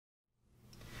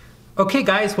Okay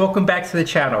guys, welcome back to the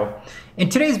channel. In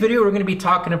today's video, we're going to be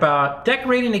talking about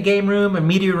decorating a game room, a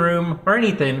media room, or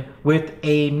anything with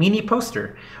a mini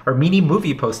poster or mini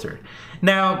movie poster.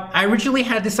 Now, I originally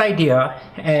had this idea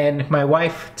and my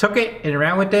wife took it and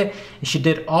ran with it, and she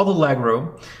did all the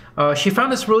legwork. She found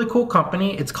this really cool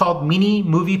company. It's called Mini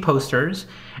Movie Posters,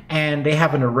 and they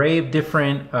have an array of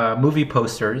different movie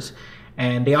posters.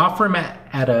 And they offer them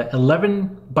at a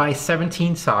 11 by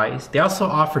 17 size. They also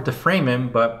offer to frame them,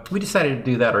 but we decided to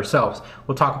do that ourselves.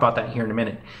 We'll talk about that here in a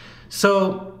minute.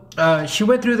 So she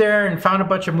went through there and found a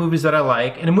bunch of movies that I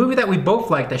like. And a movie that we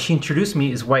both like that she introduced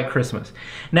me is White Christmas.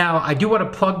 Now, I do want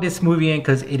to plug this movie in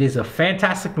because it is a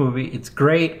fantastic movie. It's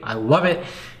great. I love it.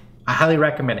 I highly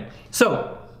recommend it.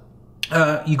 So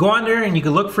you go on there and you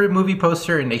can look for a movie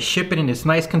poster, and they ship it in this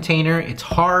nice container. It's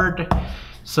hard.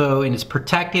 And it's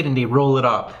protected, and they roll it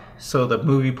up so the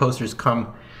movie posters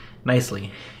come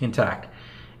nicely intact.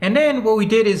 And then what we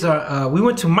did is we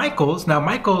went to Michael's. Now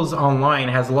Michael's online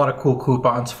has a lot of cool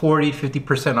coupons,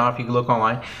 40–50% off. You can look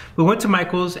online. We went to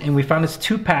Michael's and we found this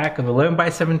 2-pack of 11 by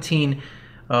 17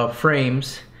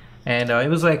 frames, and it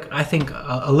was like, I think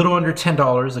a little under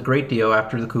 $10, a great deal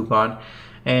after the coupon.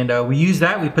 And we used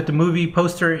that. We put the movie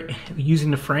poster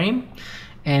using the frame.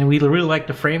 And we really like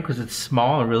the frame because it's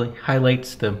small and really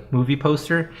highlights the movie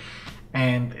poster.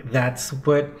 And that's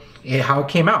how it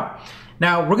came out.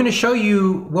 Now we're going to show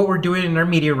you what we're doing in our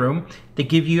media room to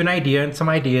give you an idea and some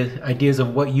ideas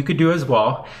of what you could do as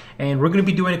well. And we're going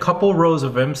to be doing a couple rows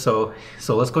of them. So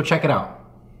let's go check it out.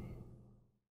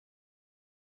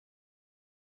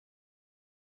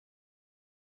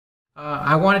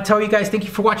 I want to tell you guys thank you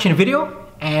for watching the video.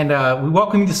 And we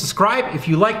welcome you to subscribe if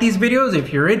you like these videos.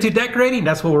 If you're into decorating,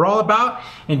 that's what we're all about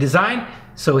in design.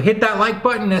 So hit that like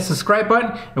button, that subscribe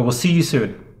button, and we'll see you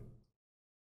soon.